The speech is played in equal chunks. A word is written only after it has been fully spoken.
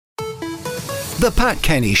The Pat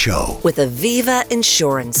Kenny Show with Aviva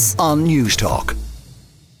Insurance on News Talk.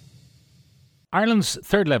 Ireland's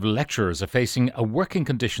third-level lecturers are facing a working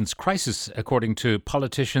conditions crisis, according to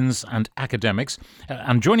politicians and academics.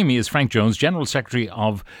 And joining me is Frank Jones, General Secretary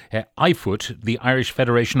of IFUT, the Irish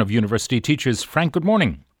Federation of University Teachers. Frank, good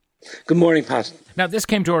morning. Good morning, Pat. Now, this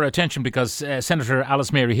came to our attention because Senator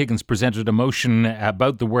Alice Mary Higgins presented a motion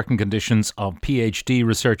about the working conditions of PhD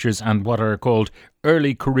researchers and what are called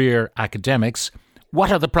early career academics.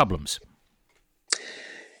 What are the problems?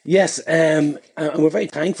 Yes, and we're very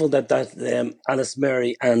thankful that Alice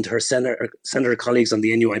Mary and her senator colleagues on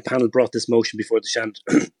the NUI panel brought this motion before the Senate.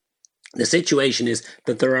 The situation is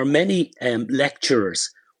that there are many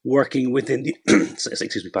lecturers working within the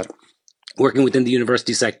working within the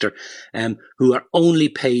university sector who are only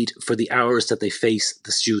paid for the hours that they face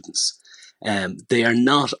the students. They are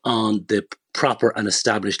not on the proper and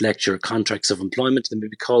established lecturer contracts of employment. They may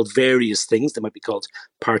be called various things. They might be called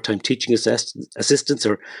part-time teaching assistants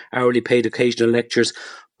or hourly paid occasional lecturers,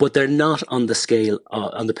 but they're not on the scale,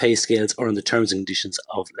 on the pay scales or on the terms and conditions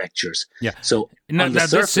of lecturers. Yeah. So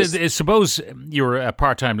suppose you're a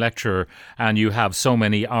part-time lecturer and you have so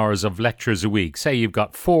many hours of lectures a week. Say you've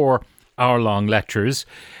got 4 hour-long lectures.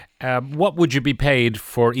 What would you be paid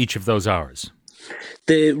for each of those hours?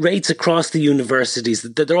 The rates across the universities,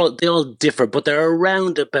 they all differ, but they're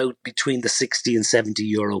around about between the 60 and 70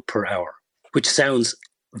 euro per hour, which sounds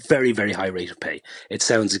very, very high rate of pay. It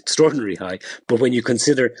sounds extraordinarily high, but when you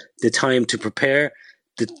consider the time to prepare,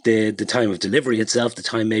 the time of delivery itself, the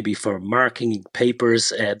time maybe for marking papers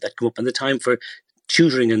that come up, and the time for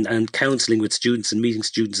tutoring and counselling with students and meeting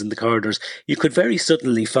students in the corridors, you could very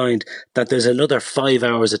suddenly find that there's another 5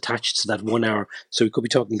 hours attached to that 1 hour. So we could be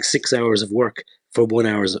talking 6 hour of work for 1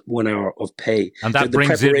 hour of pay. And that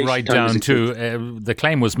brings it right down to, the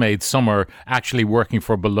claim was made, some are actually working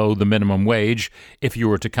for below the minimum wage if you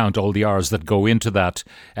were to count all the hours that go into that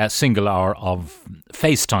single hour of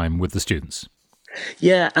face time with the students.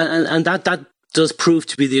 Yeah, and that does prove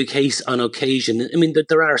to be the case on occasion. I mean,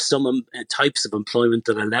 there are some types of employment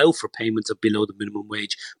that allow for payments of below the minimum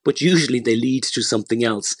wage, but usually they lead to something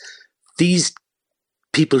else. These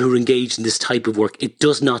people who are engaged in this type of work, it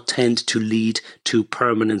does not tend to lead to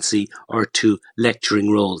permanency or to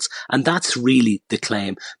lecturing roles. And that's really the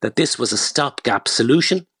claim, that this was a stopgap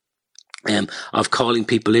solution of calling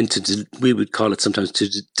people into, we would call it sometimes, to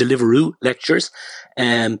Deliveroo lectures,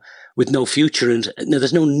 with no future. And now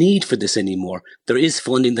there's no need for this anymore. There is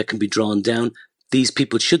funding that can be drawn down. These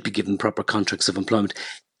people should be given proper contracts of employment.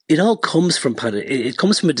 It all comes from, it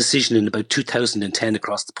comes from a decision in about 2010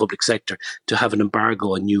 across the public sector to have an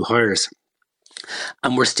embargo on new hires.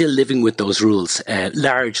 And we're still living with those rules,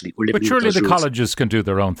 largely. But surely the colleges can do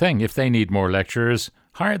their own thing. If they need more lecturers,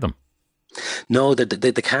 hire them. No,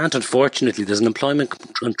 they can't, unfortunately. There's an employment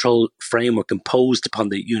control framework imposed upon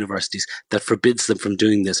the universities that forbids them from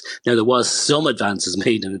doing this. Now, there was some advances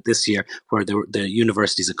made in it this year where the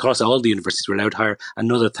universities, across all the universities, were allowed to hire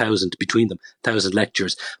another 1,000 between them, 1,000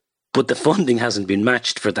 lecturers. But the funding hasn't been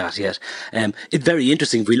matched for that yet. It's very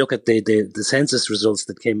interesting. If we look at the census results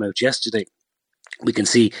that came out yesterday, we can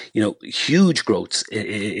see, huge growths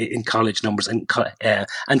in college numbers and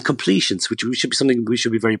completions, which should be something we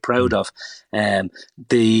should be very proud of.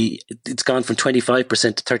 It's gone from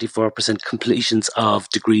 25% to 34% completions of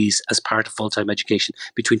degrees as part of full-time education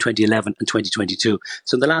between 2011 and 2022.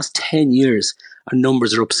 So in the last 10 years, our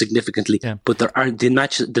numbers are up significantly, but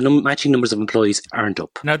the matching numbers of employees aren't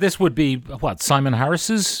up. Now, this would be, Simon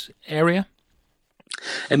Harris's area?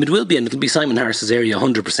 It will be, and it'll be Simon Harris's area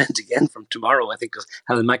 100% again from tomorrow, I think, because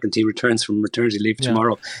Helen McEntee returns from maternity leave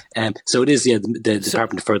tomorrow. So it is, the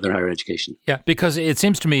Department of Further Higher Education. Yeah, because it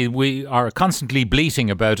seems to me we are constantly bleating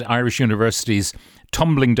about Irish universities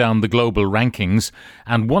tumbling down the global rankings,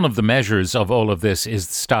 and one of the measures of all of this is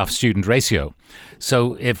the staff-student ratio.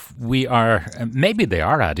 So if we are, maybe they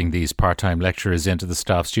are adding these part-time lecturers into the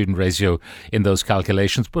staff-student ratio in those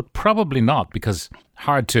calculations, but probably not, because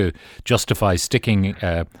hard to justify sticking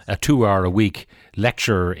a 2 hour a week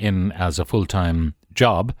lecturer in as a full-time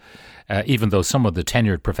job, even though some of the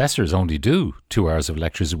tenured professors only do 2 hours of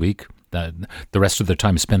lectures a week. The rest of their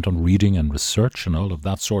time is spent on reading and research and all of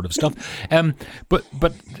that sort of stuff.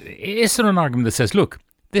 But is there an argument that says, look,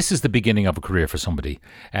 this is the beginning of a career for somebody,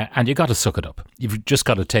 and you got to suck it up. You've just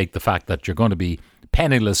got to take the fact that you're going to be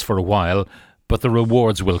penniless for a while, but the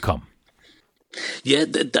rewards will come. Yeah,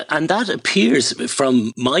 and that appears,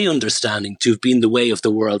 from my understanding, to have been the way of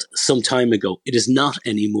the world some time ago. It is not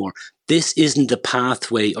anymore. This isn't a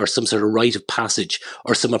pathway or some sort of rite of passage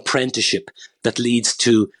or some apprenticeship that leads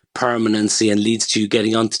to permanency and leads to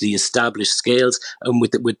getting onto the established scales and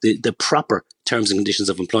with the proper terms and conditions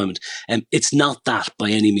of employment. It's not that by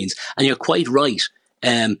any means. And you're quite right.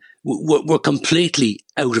 We're completely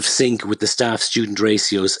out of sync with the staff-student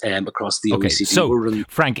ratios across the OECD. So,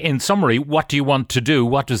 Frank, in summary, what do you want to do?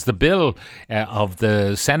 What does the bill of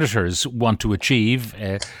the senators want to achieve?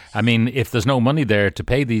 I mean, if there's no money there to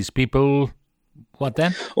pay these people, what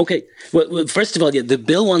then? Okay. Well, first of all, the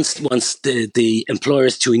bill wants the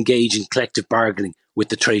employers to engage in collective bargaining with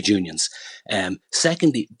the trade unions.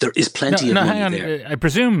 Secondly, there is plenty of money hang on. there. I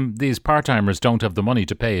presume these part-timers don't have the money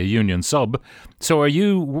to pay a union sub. So are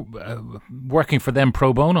you working for them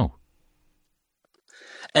pro bono?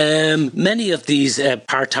 Many of these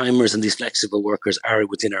part-timers and these flexible workers are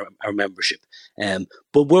within our membership.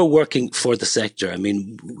 But we're working for the sector. I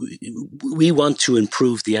mean, we want to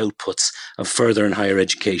improve the outputs of further and higher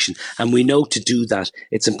education. And we know to do that,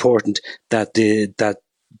 it's important that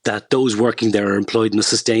that those working there are employed on a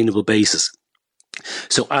sustainable basis.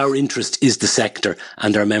 So our interest is the sector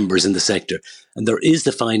and our members in the sector. And there is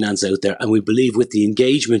the finance out there. And we believe with the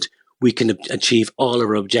engagement, we can achieve all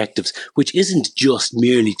our objectives, which isn't just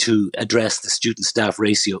merely to address the student-staff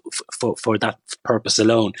ratio for that purpose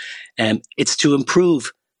alone. It's to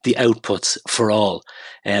improve the outputs for all.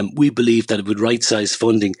 We believe that with right-sized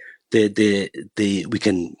funding, we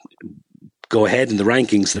can go ahead in the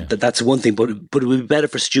rankings. Yeah. That's one thing, but it would be better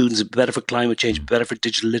for students, better for climate change, better for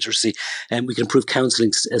digital literacy, and we can improve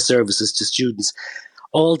counselling services to students.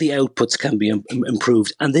 All the outputs can be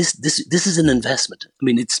improved, and this is an investment. I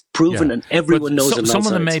mean, it's proven, and everyone knows. Some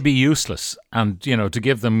of them may be useless, and to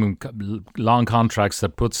give them long contracts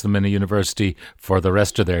that puts them in a university for the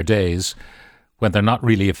rest of their days, when they're not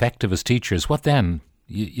really effective as teachers. What then?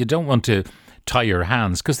 You don't want to tie your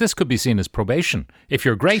hands, because this could be seen as probation. If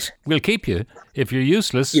you're great, we'll keep you. If you're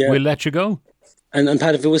useless, we'll let you go. And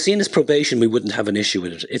Pat, if it was seen as probation, we wouldn't have an issue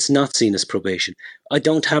with it. It's not seen as probation. I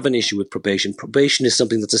don't have an issue with probation. Probation is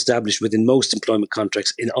something that's established within most employment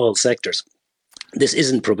contracts in all sectors. This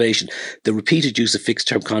isn't probation. The repeated use of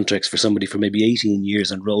fixed-term contracts for somebody for maybe 18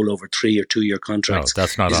 years and roll over 3 or 2 year contracts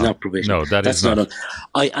is not probation. No, that's not.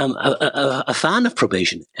 I am a fan of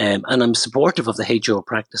probation, and I'm supportive of the HR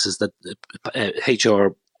practices that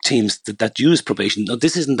HR teams that use probation. No,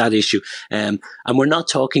 this isn't that issue, and we're not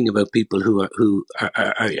talking about people who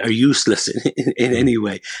are useless in any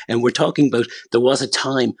way. And we're talking about there was a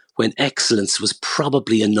time when excellence was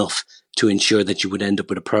probably enough to ensure that you would end up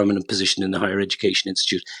with a permanent position in the higher education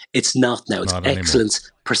institute. It's not now. It's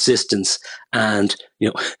excellence, persistence, and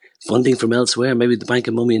funding from elsewhere. Maybe the Bank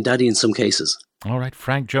of Mummy and Daddy in some cases. All right,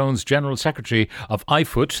 Frank Jones, General Secretary of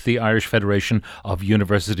IFUT, the Irish Federation of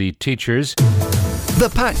University Teachers.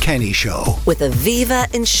 The Pat Kenny Show with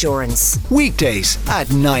Aviva Insurance. Weekdays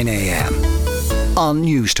at 9 a.m. on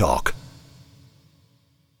News Talk.